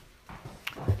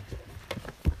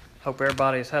Hope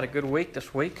everybody has had a good week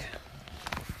this week.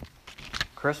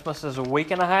 Christmas is a week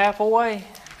and a half away.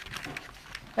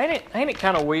 Ain't it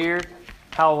kind of weird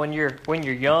how when you're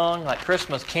young, like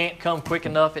Christmas can't come quick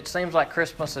enough. It seems like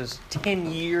Christmas is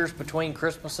 10 years between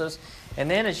Christmases. And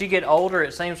then as you get older,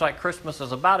 it seems like Christmas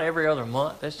is about every other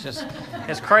month.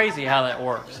 It's crazy how that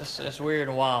works. It's weird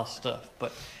and wild stuff.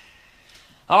 But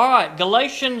all right,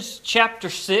 Galatians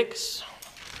chapter 6.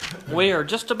 We are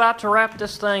just about to wrap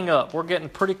this thing up. We're getting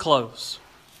pretty close.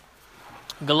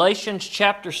 Galatians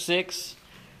chapter 6,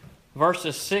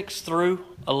 verses 6 through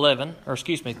 11,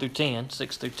 through 10,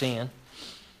 6 through 10.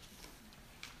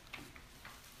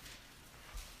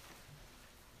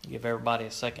 Give everybody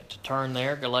a second to turn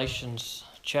there. Galatians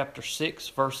chapter 6,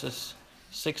 verses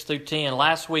 6 through 10.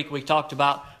 Last week we talked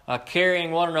about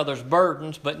carrying one another's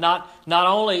burdens, but not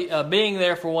only being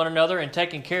there for one another and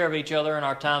taking care of each other in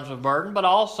our times of burden, but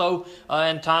also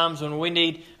in times when we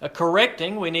need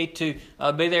correcting. We need to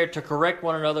be there to correct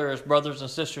one another as brothers and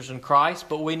sisters in Christ,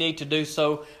 but we need to do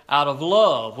so out of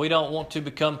love. We don't want to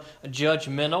become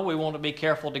judgmental. We want to be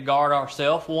careful to guard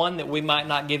ourselves. One, that we might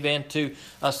not give in to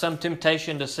some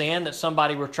temptation to sin that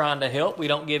somebody we're trying to help. We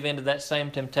don't give in to that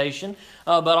same temptation.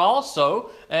 But also,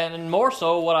 and more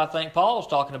so, what I think Paul's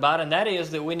talking about, and that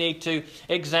is that we need to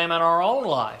examine our own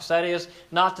lives. That is,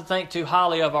 not to think too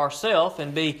highly of ourselves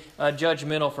and be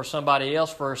judgmental for somebody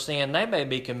else for a sin they may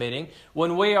be committing,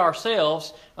 when we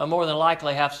ourselves more than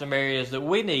likely have some areas that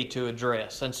we need to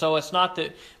address. And so it's not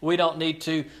that we don't need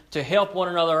to help one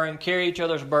another and carry each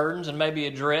other's burdens and maybe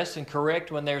address and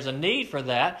correct when there's a need for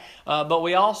that, but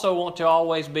we also want to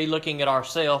always be looking at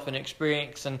ourselves and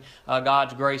experiencing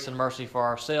God's grace and mercy for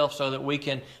ourselves so that we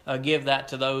can give that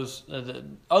to those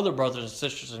other brothers and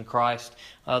sisters in Christ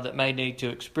that may need to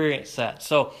experience that.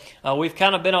 So we've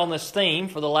kind of been on this theme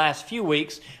for the last few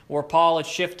weeks where Paul has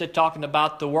shifted talking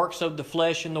about the works of the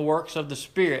flesh and the works of the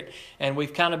Spirit. And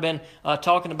we've kind of been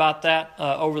talking about that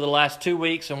over the last 2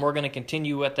 weeks, and we're going to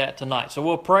continue with that tonight. So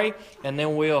we'll pray, and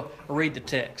then we'll read the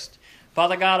text.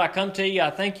 Father God, I come to you. I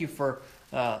thank you for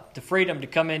the freedom to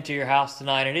come into your house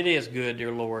tonight, and it is good,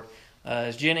 dear Lord.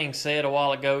 As Jennings said a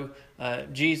while ago,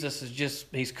 Jesus is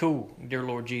he's cool, dear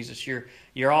Lord Jesus.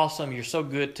 You're awesome. You're so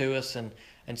good to us. And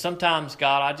sometimes,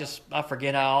 God, I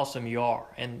forget how awesome you are.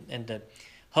 And the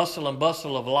hustle and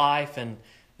bustle of life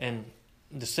and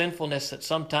the sinfulness that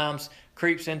sometimes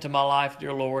creeps into my life,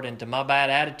 dear Lord, into my bad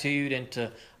attitude, into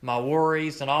my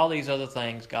worries and all these other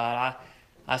things, God.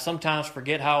 I sometimes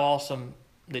forget how awesome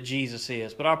that Jesus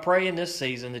is. But I pray in this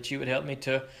season that you would help me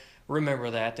to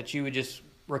remember that you would just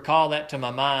recall that to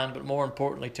my mind, but more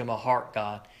importantly to my heart,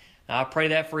 God. Now, I pray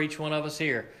that for each one of us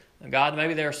here. God,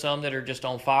 maybe there are some that are just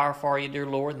on fire for you, dear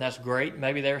Lord, and that's great.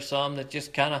 Maybe there are some that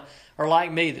just kind of are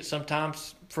like me, that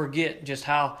sometimes forget just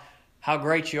how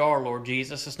great you are, Lord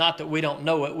Jesus. It's not that we don't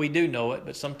know it. We do know it,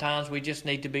 but sometimes we just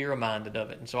need to be reminded of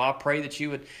it. And so I pray that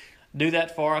you would do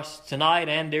that for us tonight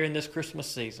and during this Christmas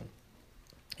season.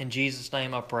 In Jesus'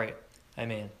 name I pray it.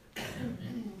 Amen.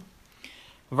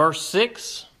 Verse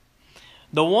 6.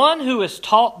 The one who is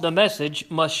taught the message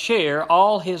must share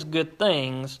all his good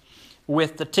things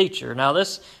with the teacher. Now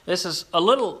this is a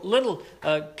little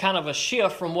kind of a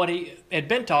shift from what he had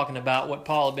been talking about, what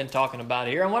Paul had been talking about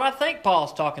here. And what I think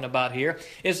Paul's talking about here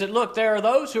is that, look, there are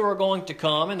those who are going to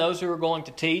come and those who are going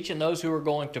to teach and those who are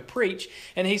going to preach.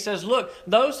 And he says, look,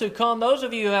 those who come, those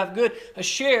of you who have good,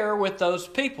 share with those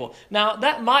people. Now,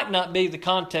 that might not be the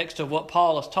context of what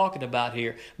Paul is talking about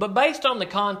here. But based on the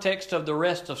context of the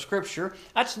rest of Scripture,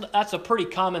 that's a pretty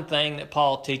common thing that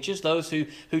Paul teaches, those who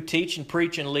teach and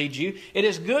preach and lead you. It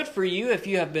is good for you, if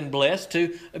you have been blessed,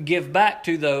 to give back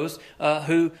to those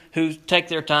who take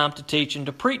their time to teach and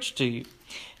to preach to you.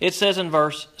 It says in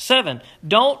verse 7,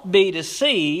 "Don't be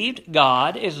deceived,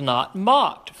 God is not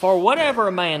mocked. For whatever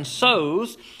a man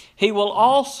sows, he will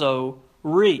also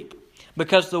reap.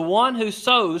 Because the one who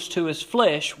sows to his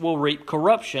flesh will reap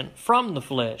corruption from the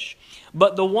flesh.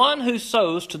 But the one who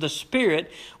sows to the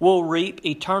Spirit will reap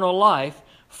eternal life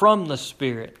from the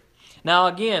Spirit." Now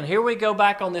again, here we go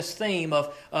back on this theme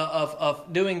of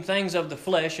doing things of the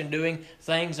flesh and doing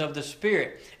things of the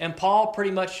Spirit. And Paul pretty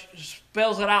much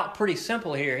spells it out pretty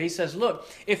simple here. He says, look,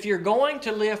 if you're going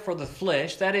to live for the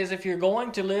flesh, that is, if you're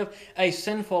going to live a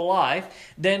sinful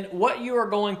life, then what you are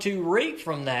going to reap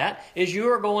from that is you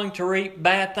are going to reap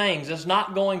bad things. It's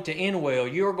not going to end well.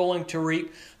 You are going to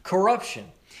reap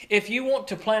corruption. If you want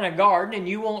to plant a garden and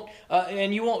you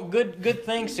want good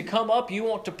things to come up, you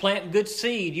want to plant good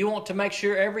seed. You want to make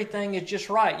sure everything is just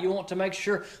right. You want to make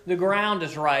sure the ground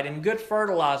is right and good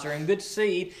fertilizer and good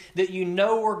seed that you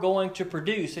know are going to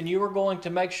produce, and you are going to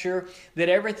make sure that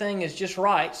everything is just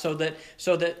right so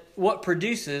that what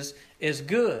produces is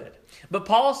good. But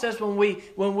Paul says when we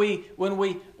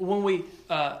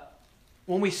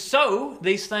sow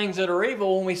these things that are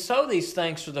evil, when we sow these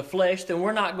things to the flesh, then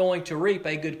we're not going to reap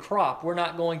a good crop. We're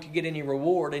not going to get any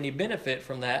reward, any benefit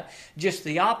from that. Just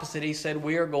the opposite. He said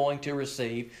we are going to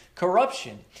receive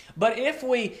corruption. But if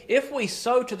we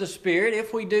sow to the Spirit,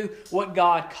 if we do what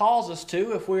God calls us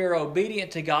to, if we are obedient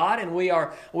to God and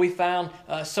we found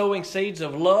sowing seeds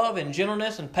of love and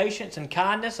gentleness and patience and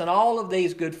kindness and all of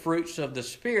these good fruits of the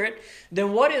Spirit,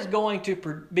 then what is going to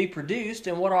be produced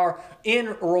and what our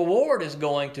end reward is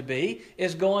going to be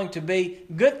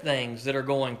good things that are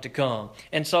going to come.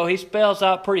 And so he spells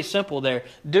out pretty simple there.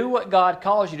 Do what God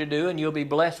calls you to do and you'll be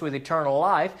blessed with eternal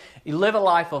life. You live a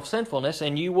life of sinfulness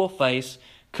and you will face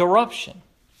corruption.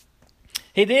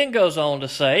 He then goes on to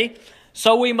say,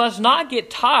 so we must not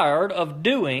get tired of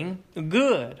doing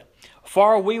good,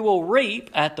 for we will reap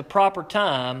at the proper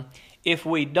time if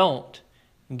we don't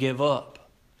give up.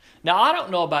 Now, I don't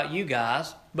know about you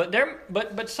guys,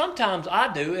 but sometimes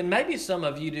I do, and maybe some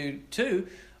of you do too,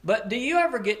 but do you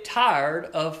ever get tired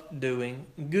of doing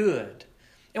good?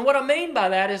 And what I mean by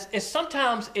that is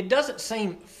sometimes it doesn't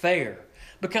seem fair.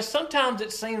 Because sometimes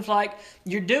it seems like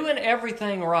you're doing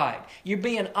everything right. You're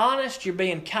being honest, you're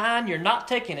being kind, you're not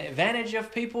taking advantage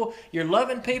of people, you're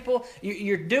loving people,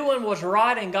 you're doing what's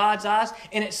right in God's eyes,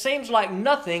 and it seems like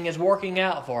nothing is working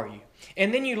out for you.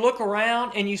 And then you look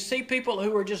around and you see people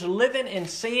who are just living in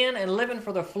sin and living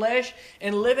for the flesh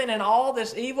and living in all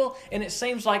this evil, and it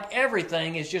seems like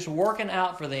everything is just working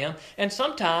out for them. And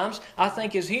sometimes, I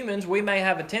think as humans, we may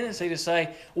have a tendency to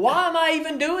say, why am I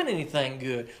even doing anything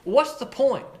good? What's the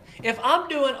point? If I'm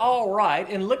doing all right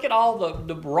and look at all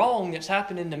the wrong that's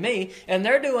happening to me, and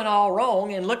they're doing all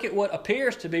wrong and look at what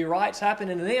appears to be right's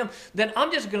happening to them, then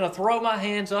I'm just going to throw my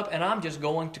hands up and I'm just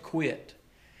going to quit.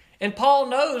 And Paul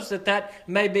knows that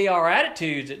may be our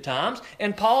attitudes at times.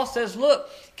 And Paul says, look,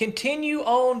 continue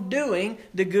on doing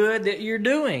the good that you're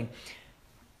doing.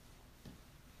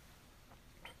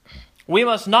 We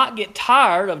must not get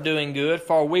tired of doing good,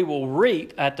 for we will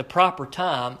reap at the proper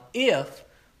time if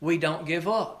we don't give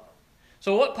up.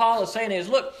 So what Paul is saying is,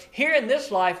 look, here in this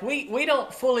life, we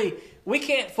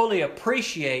can't fully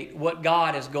appreciate what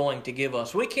God is going to give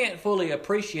us. We can't fully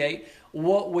appreciate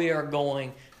what we are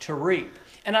going to reap.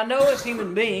 And I know as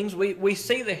human beings, we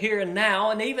see the here and now,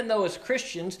 and even though as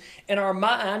Christians, in our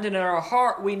mind and in our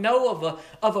heart, we know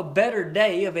of a better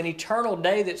day, of an eternal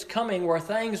day that's coming where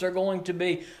things are going to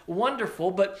be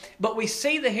wonderful, but we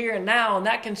see the here and now, and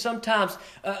that can sometimes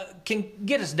can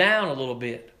get us down a little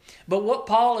bit. But what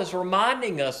Paul is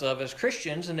reminding us of as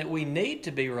Christians, and that we need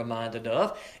to be reminded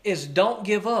of, is don't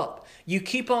give up. You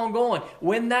keep on going.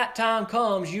 When that time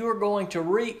comes, you are going to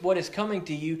reap what is coming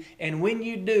to you, and when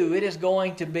you do, it is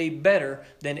going to be better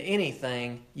than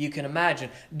anything you can imagine.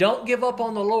 Don't give up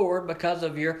on the Lord because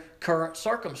of your current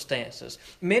circumstances.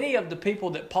 Many of the people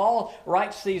that Paul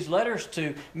writes these letters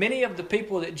to, many of the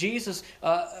people that Jesus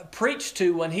preached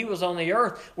to when he was on the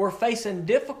earth were facing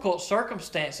difficult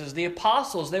circumstances. The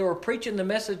apostles, they were preaching the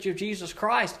message of Jesus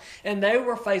Christ, and they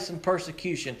were facing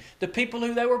persecution. The people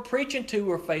who they were preaching to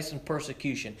were facing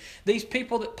persecution. These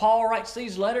people that Paul writes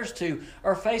these letters to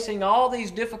are facing all these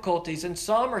difficulties, and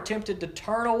some are tempted to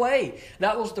turn away.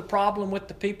 That was the problem with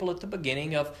the people at the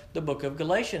beginning of the book of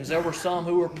Galatians. There were some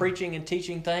who were preaching and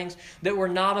teaching things that were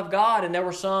not of God, and there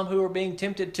were some who were being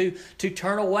tempted to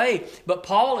turn away. But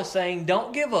Paul is saying,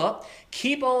 don't give up.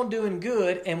 Keep on doing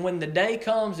good, and when the day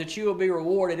comes that you will be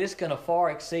rewarded, it's going to far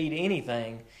exceed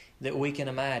anything that we can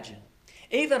imagine.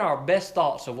 Even our best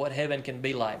thoughts of what heaven can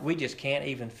be like, we just can't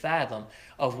even fathom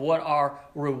of what our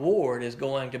reward is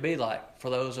going to be like for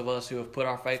those of us who have put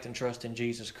our faith and trust in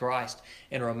Jesus Christ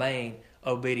and remain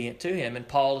obedient to Him. And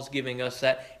Paul is giving us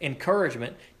that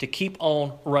encouragement to keep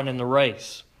on running the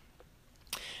race.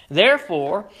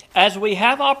 Therefore, as we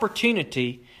have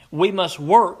opportunity, we must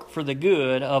work for the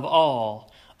good of all,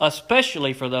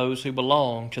 especially for those who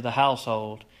belong to the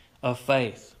household of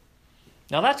faith.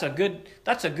 Now that's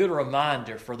a good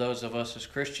reminder for those of us as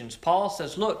Christians. Paul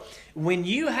says, look, when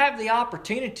you have the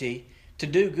opportunity to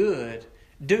do good,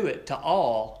 do it to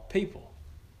all people.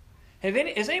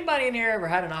 Has anybody in here ever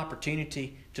had an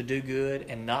opportunity to do good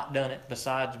and not done it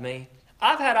besides me?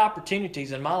 I've had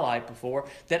opportunities in my life before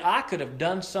that I could have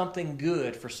done something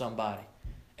good for somebody,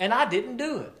 and I didn't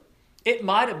do it. It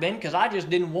might have been because I just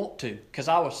didn't want to, because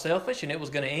I was selfish and it was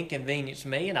going to inconvenience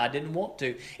me and I didn't want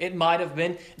to. It might have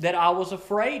been that I was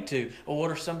afraid to. Or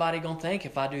what are somebody going to think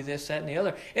if I do this, that, and the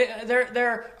other?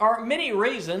 There are many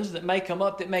reasons that may come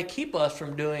up that may keep us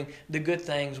from doing the good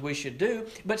things we should do.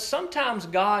 But sometimes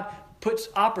God puts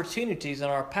opportunities in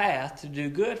our path to do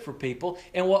good for people.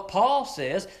 And what Paul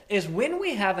says is when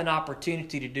we have an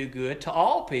opportunity to do good to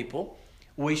all people,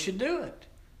 we should do it.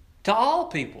 To all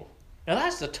people. Now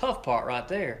that's the tough part right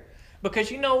there.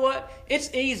 Because you know what?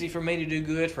 It's easy for me to do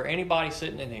good for anybody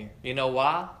sitting in here. You know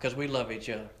why? Because we love each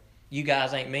other. You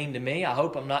guys ain't mean to me. I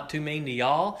hope I'm not too mean to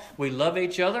y'all. We love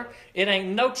each other. It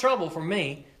ain't no trouble for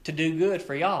me to do good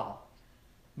for y'all.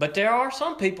 But there are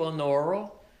some people in the world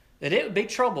that it would be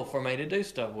trouble for me to do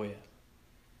stuff with.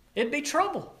 It'd be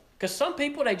trouble. Because some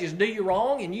people, they just do you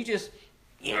wrong and you just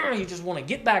want to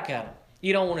get back at them.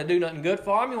 You don't want to do nothing good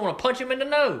for them. You want to punch them in the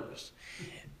nose.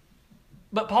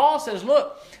 But Paul says,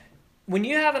 look, when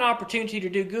you have an opportunity to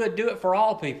do good, do it for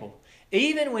all people.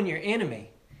 Even when your enemy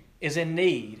is in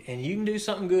need and you can do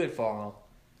something good for them,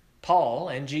 Paul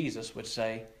and Jesus would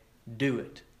say, do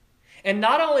it. And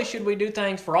not only should we do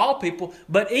things for all people,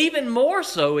 but even more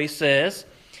so, he says,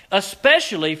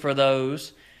 especially for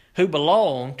those who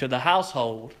belong to the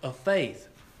household of faith.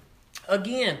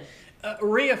 Again,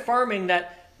 reaffirming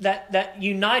that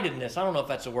unitedness, I don't know if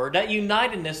that's a word, that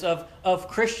unitedness of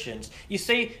Christians. You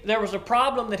see, there was a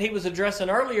problem that he was addressing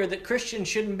earlier, that Christians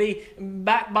shouldn't be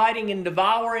backbiting and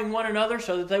devouring one another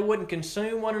so that they wouldn't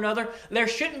consume one another. There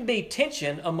shouldn't be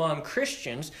tension among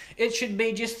Christians. It should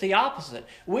be just the opposite.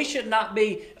 We should not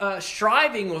be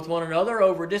striving with one another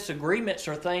over disagreements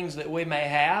or things that we may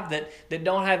have that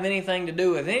don't have anything to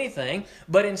do with anything.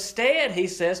 But instead, he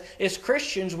says, as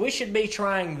Christians, we should be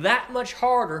trying that much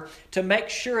harder to make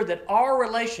sure that our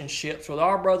relationships with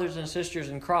our brothers and sisters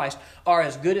in Christ are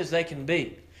as good as they can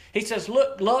be. He says,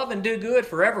 look, love and do good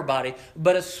for everybody,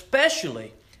 but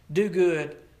especially do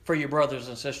good for your brothers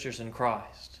and sisters in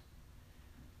Christ.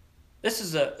 This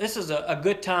is a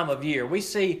good time of year. We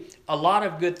see a lot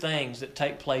of good things that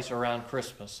take place around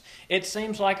Christmas. It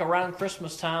seems like around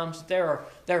Christmas times there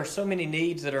are so many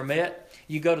needs that are met.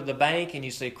 You go to the bank and you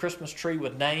see a Christmas tree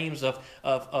with names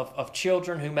of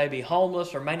children who may be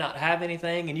homeless or may not have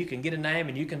anything, and you can get a name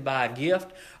and you can buy a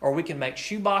gift, or we can make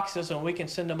shoe boxes and we can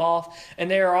send them off. And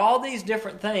there are all these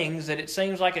different things that it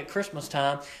seems like at Christmas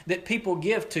time that people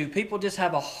give to. People just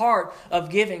have a heart of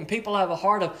giving. People have a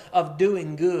heart of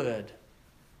doing good.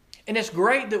 And it's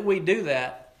great that we do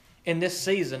that in this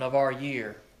season of our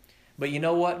year. But you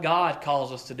know what? God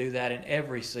calls us to do that in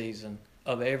every season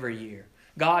of every year.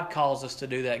 God calls us to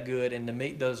do that good and to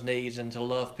meet those needs and to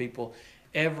love people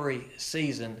every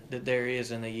season that there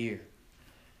is in the year.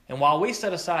 And while we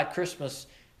set aside Christmas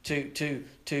to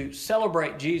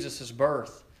celebrate Jesus'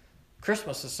 birth,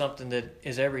 Christmas is something that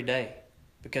is every day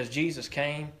because Jesus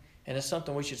came, and it's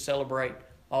something we should celebrate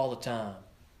all the time.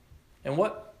 And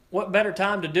what better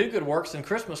time to do good works than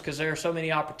Christmas, because there are so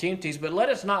many opportunities. But let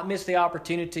us not miss the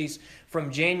opportunities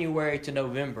from January to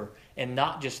November and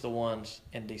not just the ones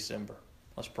in December.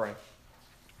 Let's pray.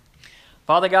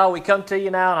 Father God, we come to you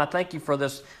now, and I thank you for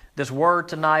this word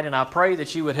tonight, and I pray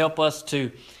that you would help us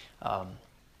to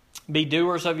be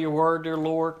doers of your word, dear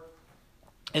Lord.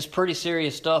 It's pretty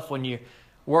serious stuff when your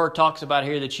word talks about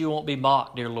here that you won't be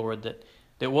mocked, dear Lord,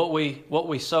 that what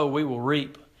we sow, we will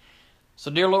reap. So,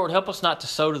 dear Lord, help us not to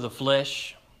sow to the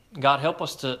flesh. God, help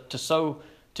us to sow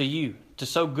to you, to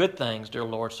sow good things, dear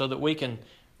Lord, so that we can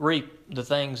reap the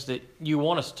things that you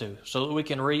want us to, so that we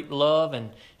can reap love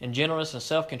and gentleness and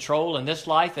self-control in this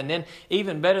life. And then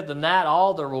even better than that,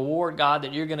 all the reward, God,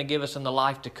 that you're going to give us in the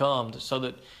life to come, so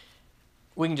that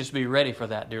we can just be ready for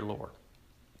that, dear Lord.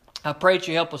 I pray that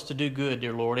you help us to do good,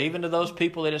 dear Lord, even to those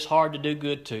people that it's hard to do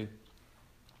good to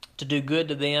do good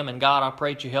to them. And God, I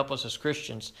pray that you help us as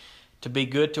Christians to be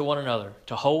good to one another,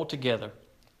 to hold together,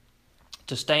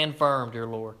 to stand firm, dear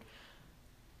Lord.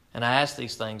 And I ask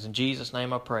these things in Jesus'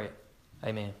 name I pray it.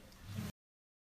 Amen.